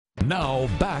Now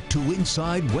back to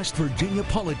Inside West Virginia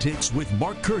Politics with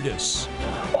Mark Curtis.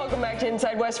 Welcome back to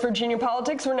Inside West Virginia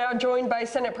Politics. We're now joined by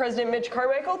Senate President Mitch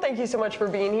Carmichael. Thank you so much for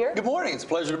being here. Good morning. It's a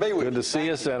pleasure to be with you. Good to see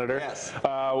you, Senator. Yes.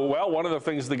 Well, one of the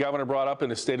things the governor brought up in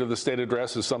his State of the State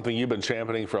address is something you've been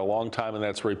championing for a long time, and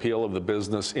that's repeal of the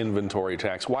business inventory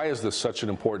tax. Why is this such an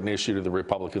important issue to the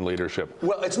Republican leadership?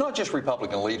 Well, it's not just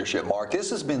Republican leadership, Mark. This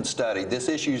has been studied. This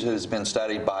issue has been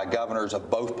studied by governors of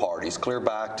both parties, clear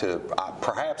back to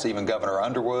perhaps even Governor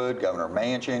Underwood, Governor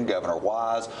Manchin, Governor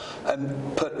Wise,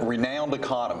 and put renowned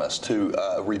economists to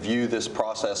review this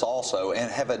process also,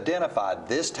 and have identified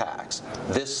this tax,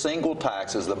 this single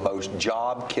tax, as the most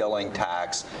job-killing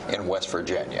tax in West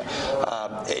Virginia.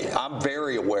 I'm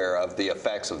very aware of the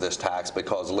effects of this tax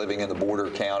because living in the border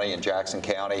county in Jackson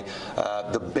County,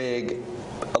 the big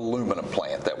aluminum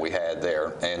plant that we had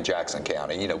there in Jackson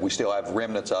County, you know, we still have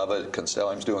remnants of it.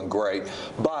 Constellium's doing great,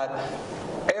 but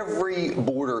every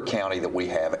border county that we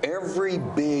have, every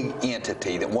big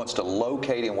entity that wants to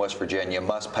locate in West Virginia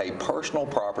must pay personal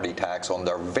property tax on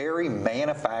their very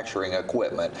manufacturing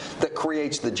equipment that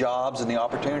creates the jobs and the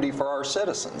opportunity for our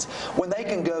citizens. When they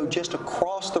can go just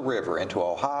across the river into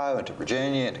Ohio, into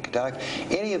Virginia, into Kentucky,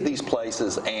 any of these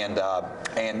places, and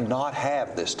not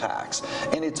have this tax.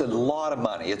 And it's a lot of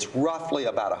money. It's roughly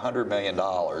about $100 million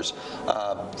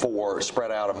for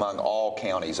spread out among all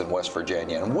counties in West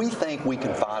Virginia. And we think we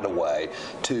can find a way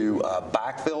to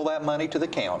backfill that money to the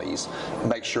counties,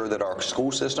 make sure that our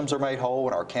school systems are made whole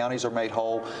and our counties are made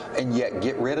whole, and yet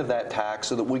get rid of that tax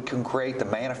so that we can create the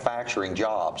manufacturing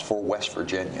jobs for West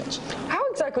Virginians. How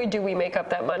exactly do we make up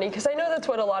that money? Because I know that's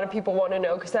what a lot of people want to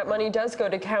know, because that money does go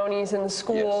to counties and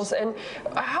schools. Yes.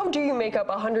 And how do you make up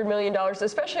 $100 million,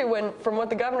 especially when, from what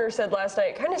the governor said last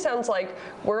night, it kind of sounds like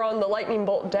we're on the lightning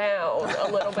bolt down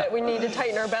a little bit. We need to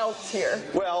tighten our belts here.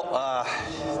 Well,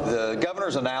 the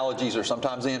governor's analogies are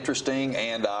sometimes interesting,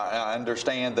 and I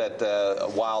understand that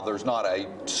while there's not a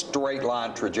straight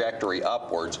line trajectory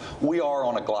upwards, we are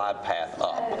on a glide path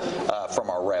up from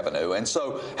our revenue. And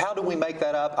so how do we make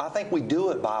that up? I think we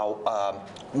do it by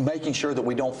making sure that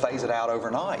we don't phase it out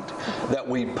overnight, that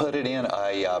we put it in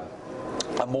a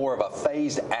more of a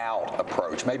phased out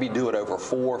approach, maybe do it over a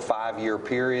 4 or 5 year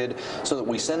period, so that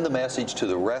we send the message to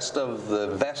the rest of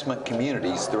the investment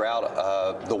communities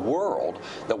throughout the world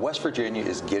that West Virginia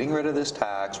is getting rid of this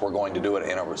tax. We're going to do it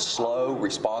in a slow,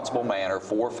 responsible manner,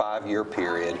 4 or 5 year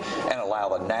period, and allow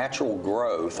the natural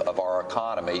growth of our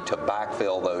economy to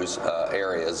backfill those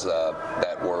areas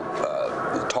that were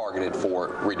targeted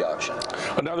for reduction.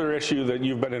 Another issue that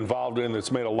you've been involved in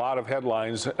that's made a lot of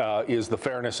headlines is the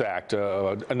Fairness Act,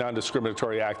 a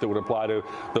non-discriminatory act that would apply to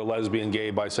the lesbian,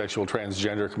 gay, bisexual,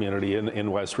 transgender community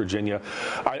in West Virginia.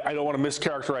 I don't want to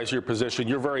mischaracterize your position.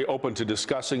 You're very open to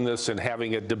discussing this and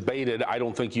having it debated. I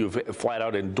don't think you've flat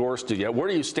out endorsed it yet. Where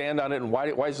do you stand on it, and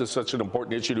why is this such an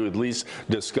important issue to at least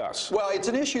discuss? Well, it's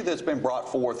an issue that's been brought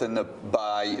forth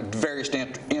by various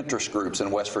interest groups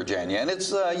in West Virginia, and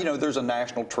it's you know, there's a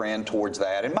national trend towards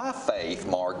that. And my faith,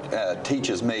 Mark,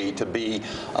 teaches me to be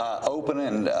open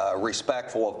and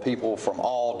respectful of people from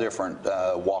all different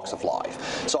walks of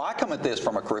life. So I come at this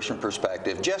from a Christian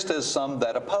perspective, just as some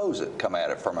that oppose it come at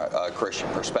it from a Christian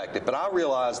perspective. But I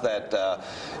realize that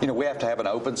you know, we have to have an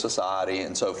open society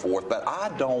and so forth. But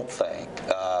I don't think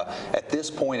at this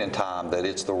point in time that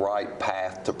it's the right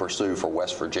path to pursue for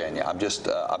West Virginia. I'm just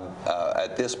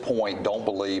at this point don't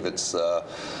believe it's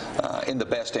in the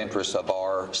best interest of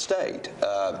our state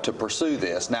to pursue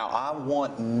this. Now, I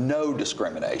want no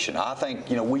discrimination. I think,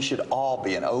 you know, we should all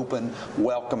be an open,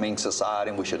 welcoming society,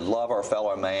 and we should love our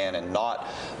fellow man and not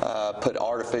put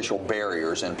artificial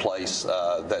barriers in place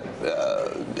that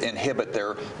inhibit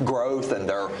their growth and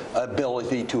their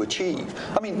ability to achieve.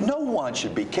 I mean, no one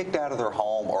should be kicked out of their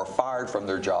home or fired from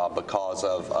their job because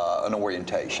of an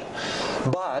orientation.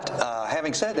 But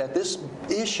having said that, this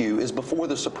issue is before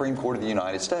the Supreme Court of the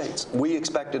United States. We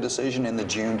expect a decision in the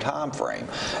June timeframe.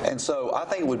 And so I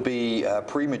think it would be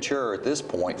premature at this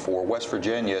point for West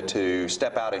Virginia to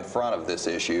step out in front of this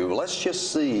issue. Let's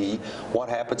just see what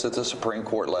happens at the Supreme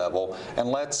Court level, and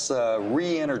let's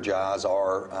re-energize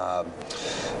our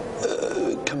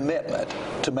commitment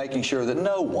to making sure that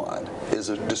no one is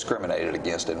discriminated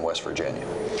against in West Virginia.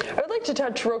 I would like to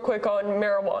touch real quick on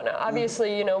marijuana.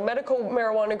 Obviously, you know, medical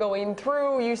marijuana going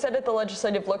through, you said at the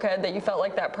legislative look ahead that you felt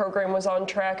like that program was on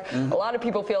track. A lot of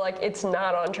people feel like it's not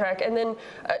not on track. And then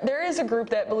there is a group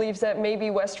that believes that maybe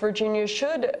West Virginia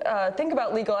should think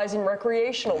about legalizing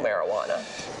recreational marijuana.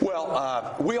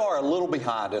 Well, we are a little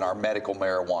behind in our medical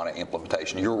marijuana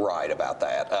implementation. You're right about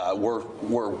that.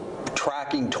 We're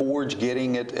tracking towards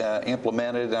getting it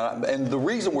implemented, and the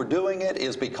reason we're doing it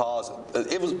is because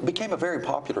it became a very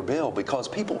popular bill, because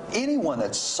anyone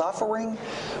that's suffering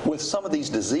with some of these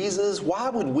diseases, why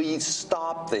would we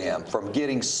stop them from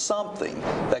getting something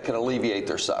that can alleviate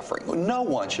their suffering? No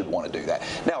one should want to do that.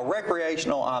 Now,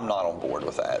 recreational, I'm not on board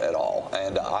with that at all,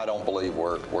 and I don't believe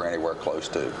we're anywhere close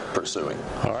to pursuing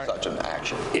such an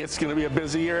action. It's going to be a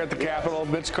busy year at the Capitol.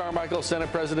 Mitch Carmichael,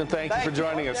 Senate President, thank you for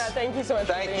joining us. Yeah, thank you so much.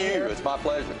 Thank you. It's my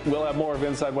pleasure. We'll have more of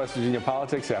Inside West Virginia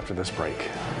Politics after this break.